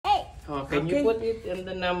Oh, can you put it in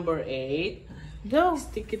the number 8? Go.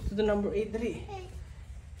 Stick it to the number 8, Dali.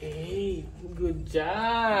 8. Good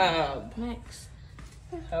job. Next.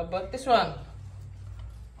 How about this one?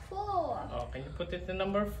 4. Oh, can you put it in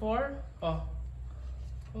number 4? Oh.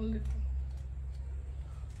 Hold it.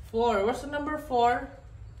 4. What's the number 4?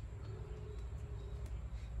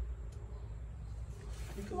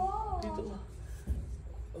 4. Dito.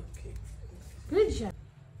 Okay. Good job.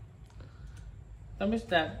 What number is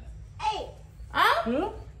that? 8. Ah? Huh?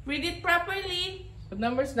 Read it properly. What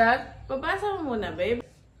number is that? Babasa mo muna, babe.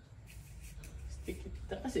 Stick it.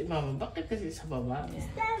 Kasi mama, bakit kasi sa baba?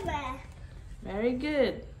 7. Very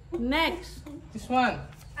good. Next. This one.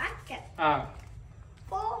 Okay.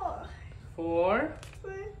 4. 4.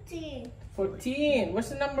 14. 14. What's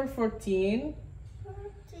the number 14?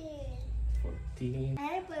 14. 14.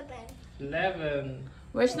 11. 11.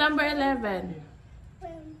 Where's number 11?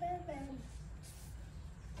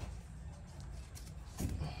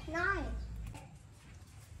 9.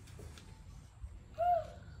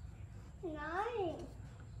 9.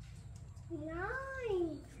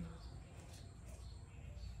 9.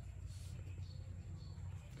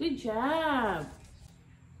 Good job.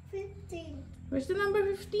 15. Where's the number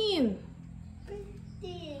 15?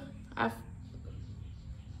 15.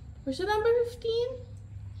 Where's the number 15?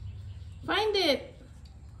 Find it.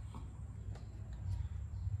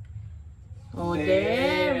 Oh,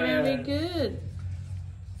 there. Very good.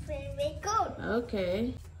 Very good.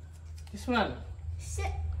 Okay. This one. 6.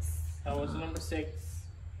 That was number 6.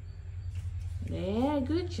 There.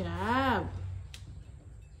 Good job.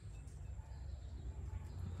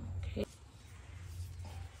 Okay.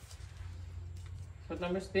 What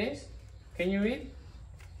number is this? Can you read?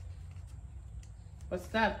 What's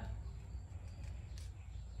that?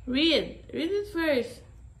 Read. Read it first.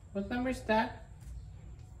 What number is that?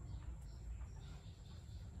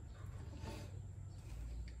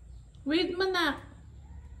 Read mo na.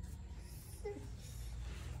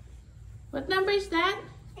 What number is that?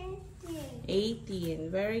 18. 18.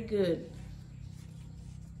 Very good.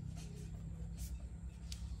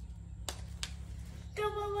 Go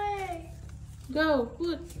away. Go.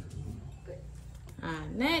 Put.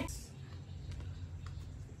 Next.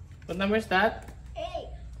 What number is that? 8.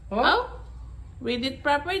 Oh. Read it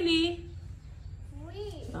properly.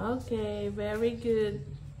 3. Okay. Very good.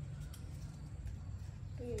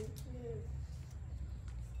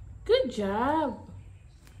 Good job.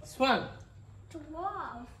 This one.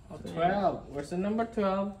 12. Oh, 12. Where's the number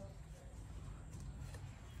 12?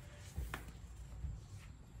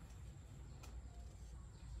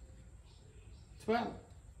 12.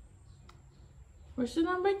 Where's the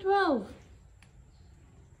number 12?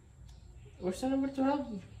 Where's the number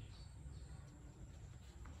 12?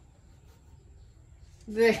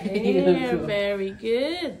 There you There. go. Very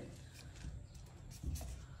good.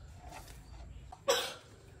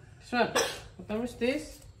 This one. What number is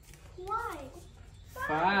this? 5.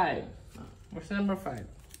 5. Where's the number 5?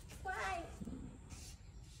 5.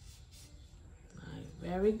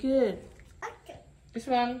 Very good. Okay. This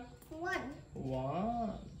one. 1.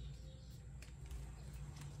 1.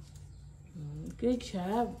 Good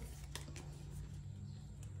job.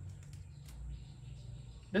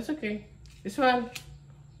 That's okay. This one.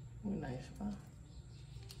 Oh, nice pa.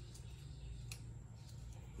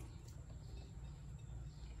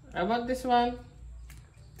 How about this one?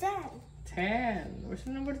 10. 10. Where's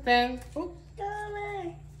the number 10? Oh, Go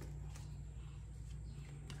away.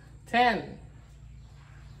 10.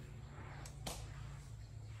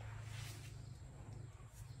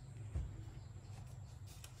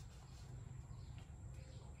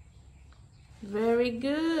 Very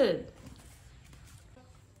good.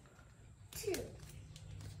 2.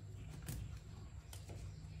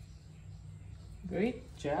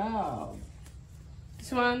 Great job.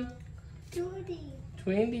 This one. 20.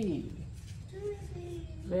 20. 20.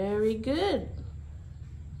 Very good.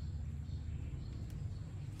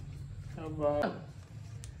 How about?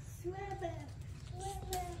 7.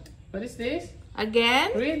 7. What is this?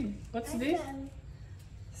 Again? Read. What's this?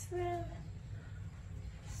 7.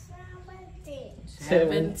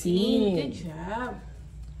 17. Good job.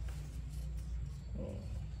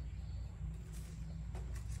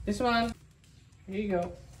 This one. Here you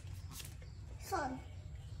go. Son.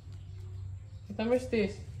 What number is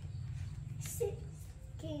this?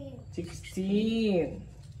 16. 16.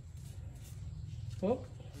 Oh,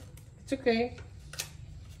 it's okay.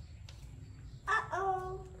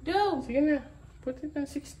 Uh-oh. Go. Sige na. Put it on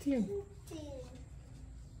 16. 15.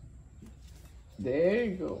 There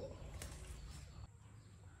you go.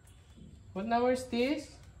 What number is this?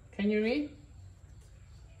 Can you read?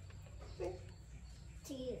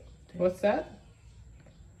 15. What's that?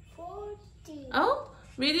 14. Oh,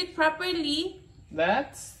 read it properly.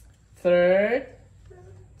 That's 13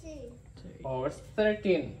 15. or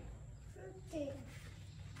 13. 15.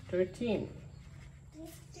 13.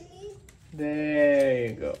 15. There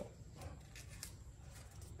you go.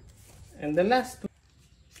 And the last one.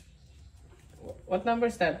 What number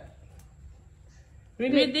is that?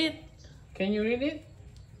 Read Read it. it. Can you read it?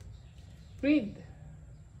 Read.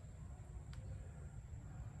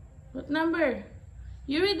 What number?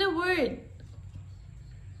 You read the word.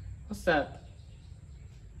 What's that?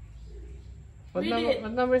 What Read number? it.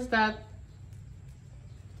 What number is that?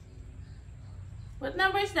 What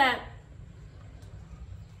number is that?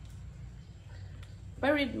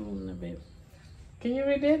 Read muna, babe. Can you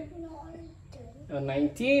read it? 19. Oh,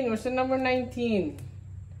 19. What's the number 19?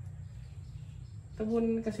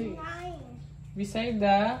 Tabunan kasi. 9. Beside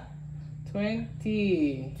the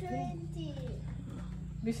 20. 20.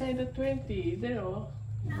 Beside the 20. There, oh.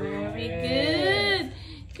 Very There. good.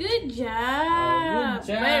 Good job. Oh,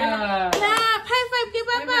 good job. Clap. High five kay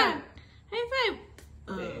Papa. five. High five.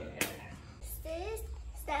 There. 6,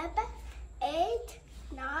 7, 8,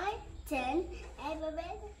 9, 10, 11,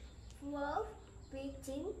 12,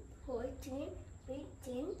 13, 14,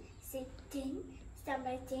 15, 16,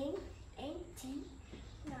 17, 18,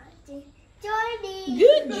 19, 20.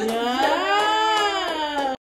 Good job.